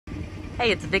Hey,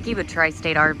 it's Vicki with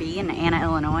Tri-State RV in Anna,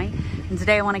 Illinois. And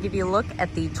today I want to give you a look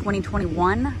at the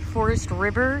 2021 Forest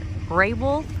River Gray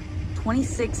Wolf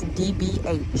 26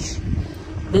 DBH.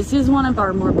 This is one of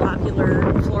our more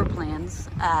popular floor plans.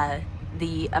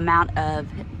 The amount of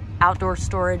outdoor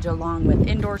storage along with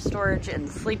indoor storage and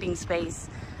sleeping space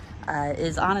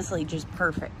is honestly just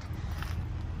perfect.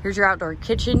 Here's your outdoor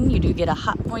kitchen. You do get a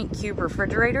hot point cube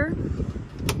refrigerator,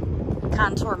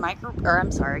 contour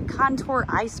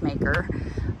ice maker,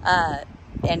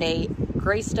 and a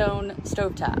Greystone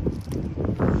stovetop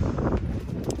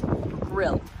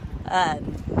grill.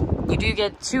 You do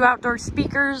get 2 outdoor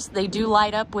speakers. They do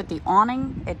light up with the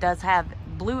awning. It does have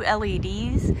blue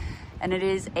LEDs, and it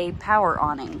is a power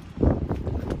awning.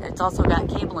 It's also got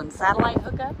cable and satellite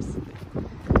hookups.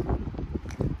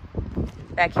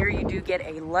 Back here you do get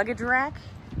a luggage rack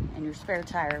and your spare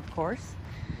tire, of course.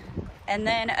 And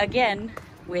then again,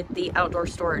 with the outdoor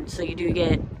storage, so you do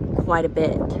get quite a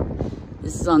bit.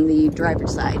 This is on the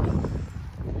driver's side.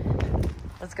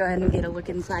 Let's go ahead and get a look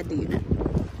inside the unit.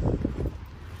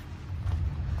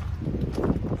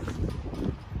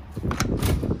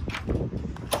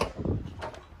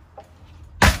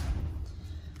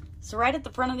 So right at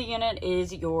the front of the unit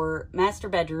is your master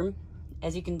bedroom.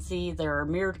 As you can see, there are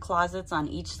mirrored closets on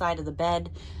each side of the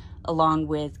bed, along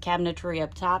with cabinetry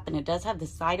up top, and it does have the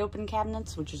side open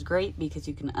cabinets, which is great because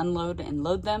you can unload and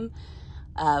load them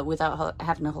without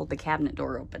having to hold the cabinet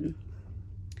door open.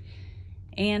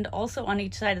 And also on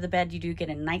each side of the bed, you do get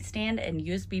a nightstand and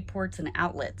USB ports and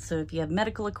outlets. So if you have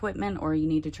medical equipment or you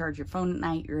need to charge your phone at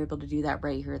night, you're able to do that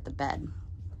right here at the bed.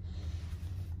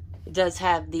 It does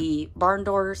have the barn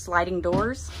door sliding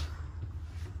doors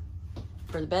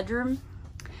for the bedroom,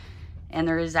 and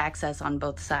there is access on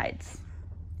both sides.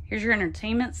 Here's your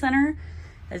entertainment center.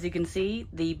 As you can see,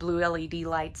 the blue LED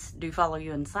lights do follow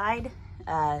you inside.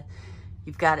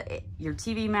 You've got your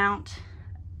TV mount,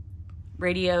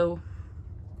 radio,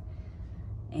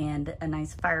 and a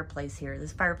nice fireplace here.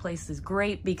 This fireplace is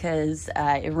great because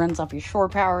it runs off your shore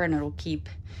power, and it'll keep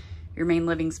your main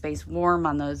living space warm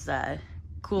on those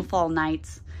cool fall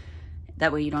nights.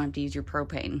 That way you don't have to use your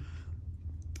propane.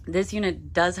 This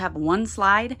unit does have one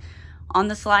slide. On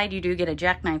the slide, you do get a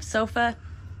jackknife sofa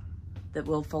that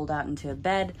will fold out into a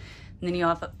bed. And then you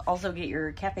also get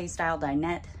your cafe style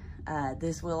dinette.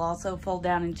 This will also fold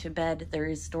down into a bed. There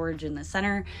is storage in the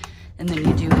center. And then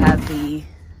you do have the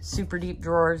super deep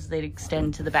drawers that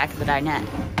extend to the back of the dinette.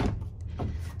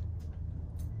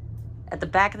 At the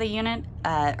back of the unit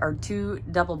are 2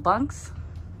 double bunks.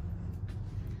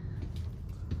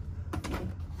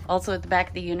 Also at the back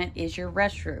of the unit is your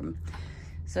restroom.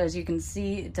 So as you can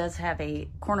see, it does have a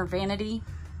corner vanity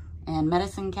and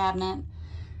medicine cabinet.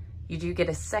 You do get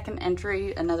a second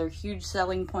entry, another huge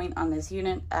selling point on this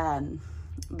unit,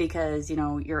 because you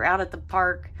know, you're out at the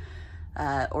park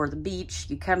or the beach,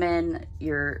 you come in,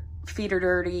 your feet are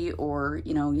dirty, or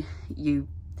you know, you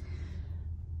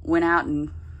went out and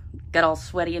got all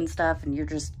sweaty and stuff, and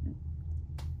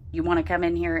you want to come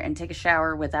in here and take a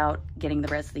shower without getting the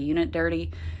rest of the unit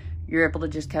dirty. You're able to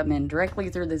just come in directly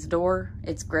through this door.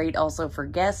 It's great also for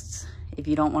guests. If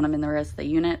you don't want them in the rest of the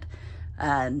unit,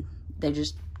 they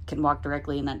just can walk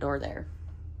directly in that door there.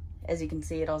 As you can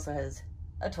see, it also has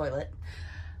a toilet.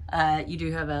 You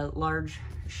do have a large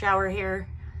shower here,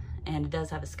 and it does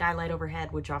have a skylight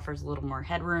overhead, which offers a little more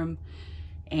headroom.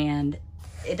 And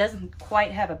it doesn't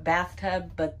quite have a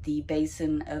bathtub, but the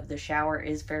basin of the shower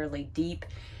is fairly deep,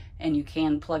 and you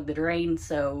can plug the drain.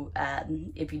 So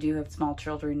if you do have small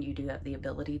children, you do have the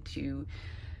ability to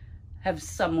have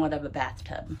somewhat of a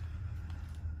bathtub.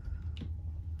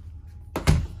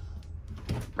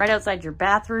 Right outside your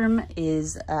bathroom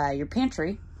is your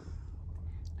pantry.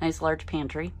 Nice large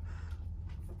pantry.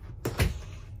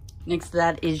 Next to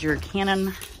that is your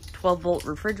Canon 12-volt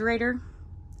refrigerator.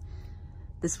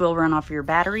 This will run off your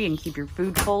battery and keep your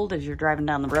food cold as you're driving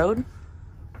down the road.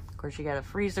 Of course, you got a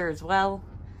freezer as well.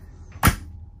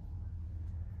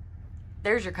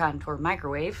 There's your contour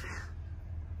microwave.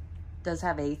 It does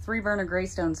have a 3-burner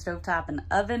Greystone stovetop and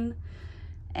oven,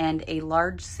 and a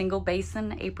large single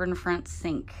basin apron front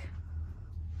sink.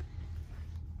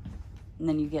 And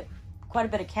then you get quite a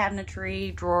bit of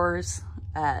cabinetry, drawers,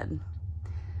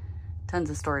 tons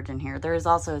of storage in here. There is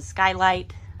also a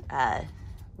skylight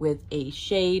with a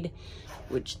shade,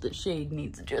 which the shade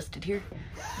needs adjusted here.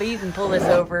 But you can pull this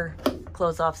over,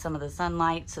 close off some of the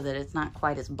sunlight so that it's not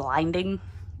quite as blinding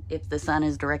if the sun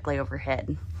is directly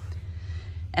overhead.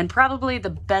 And probably the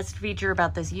best feature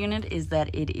about this unit is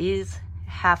that it is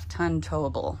half-ton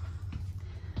towable.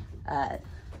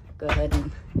 Go ahead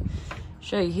and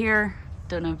show you here.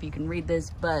 Don't know if you can read this,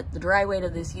 but the dry weight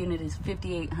of this unit is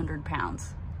 5,800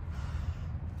 pounds.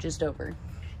 Just over.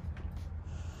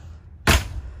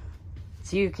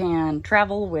 So you can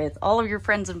travel with all of your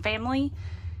friends and family,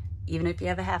 even if you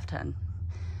have a half ton.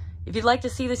 If you'd like to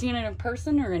see this unit in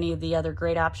person or any of the other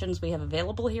great options we have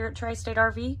available here at Tri-State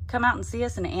RV, come out and see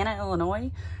us in Anna, Illinois,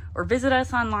 or visit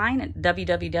us online at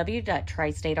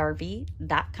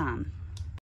www.tristaterv.com.